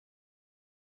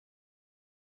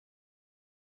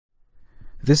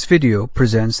This video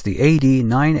presents the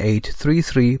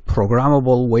AD9833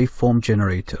 Programmable Waveform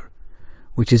Generator,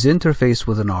 which is interfaced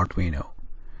with an Arduino.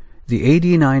 The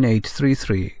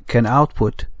AD9833 can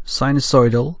output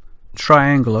sinusoidal,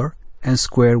 triangular, and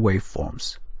square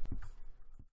waveforms.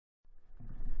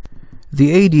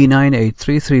 The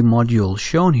AD9833 module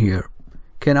shown here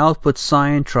can output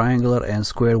sine, triangular, and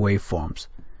square waveforms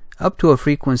up to a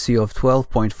frequency of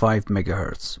 12.5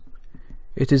 MHz.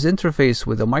 It is interfaced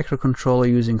with a microcontroller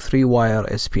using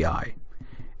 3-wire SPI.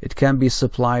 It can be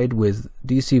supplied with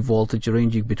DC voltage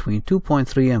ranging between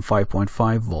 2.3 and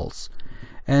 5.5 volts.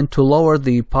 And to lower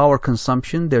the power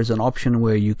consumption, there's an option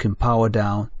where you can power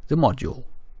down the module.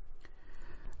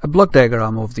 A block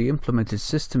diagram of the implemented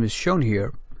system is shown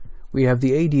here. We have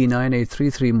the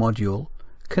AD9833 module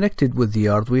connected with the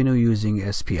Arduino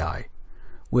using SPI,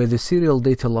 where the serial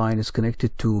data line is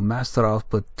connected to master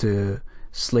output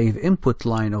slave input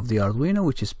line of the Arduino,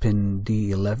 which is pin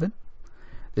D11.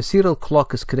 The serial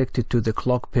clock is connected to the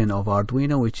clock pin of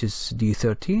Arduino, which is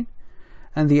D13,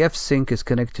 and the F-Sync is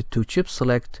connected to chip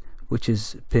select, which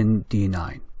is pin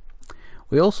D9.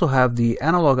 We also have the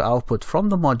analog output from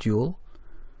the module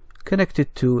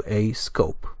connected to a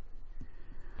scope.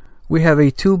 We have a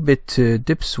 2-bit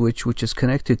dip switch which is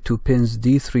connected to pins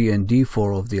D3 and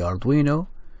D4 of the Arduino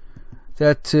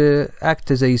that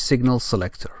act as a signal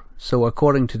selector. So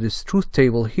according to this truth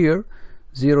table here,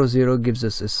 0, 0 gives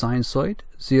us a sinusoid,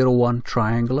 0, 1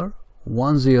 triangular,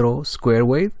 1, 0 square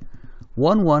wave,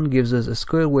 1, 1 gives us a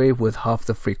square wave with half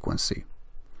the frequency.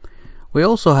 We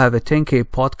also have a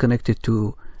 10K pot connected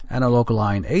to analog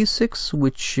line A6,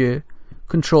 which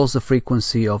controls the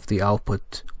frequency of the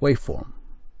output waveform.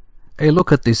 A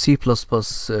look at the C++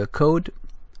 code.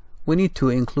 We need to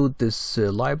include this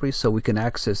library so we can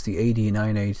access the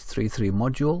AD9833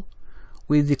 module.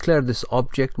 We declare this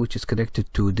object which is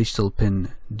connected to digital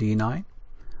pin D9.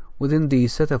 Within the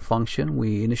setup function,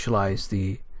 we initialize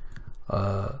the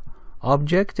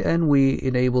object and we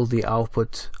enable the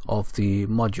output of the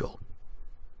module.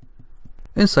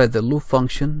 Inside the loop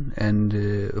function and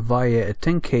via a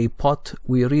 10K pot,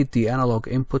 we read the analog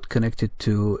input connected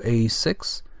to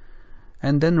A6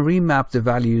 and then remap the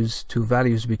values to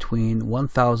values between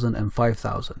 1000 and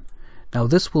 5000. Now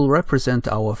this will represent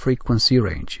our frequency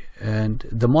range, and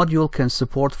the module can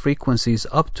support frequencies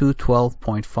up to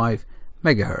 12.5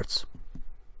 MHz.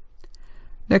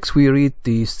 Next we read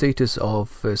the status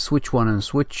of switch 1 and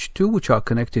switch 2, which are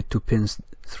connected to pins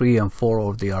 3 and 4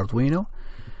 of the Arduino,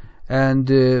 and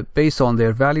based on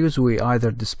their values we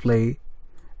either display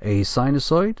a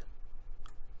sinusoid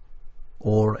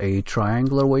or a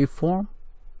triangular waveform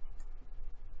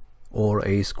or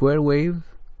a square wave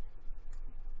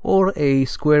or a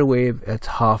square wave at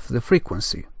half the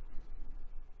frequency.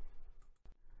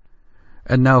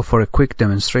 And now for a quick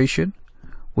demonstration.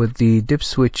 With the dip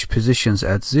switch positions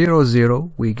at 0,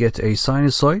 0, we get a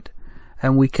sinusoid,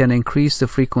 and we can increase the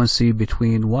frequency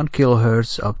between 1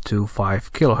 kHz up to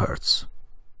 5 kHz.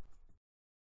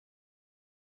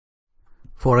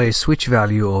 For a switch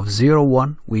value of 0,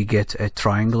 1, we get a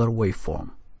triangular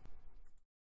waveform.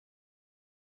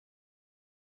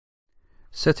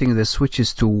 Setting the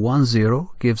switches to 1,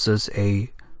 0 gives us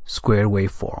a square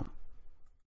waveform.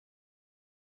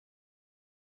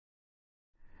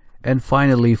 And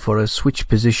finally, for a switch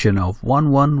position of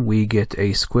 1, 1, we get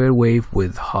a square wave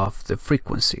with half the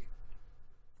frequency.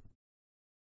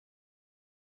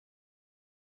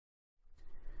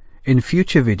 In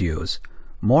future videos,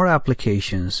 more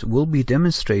applications will be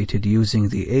demonstrated using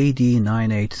the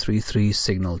AD9833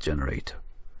 signal generator.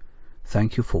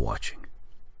 Thank you for watching.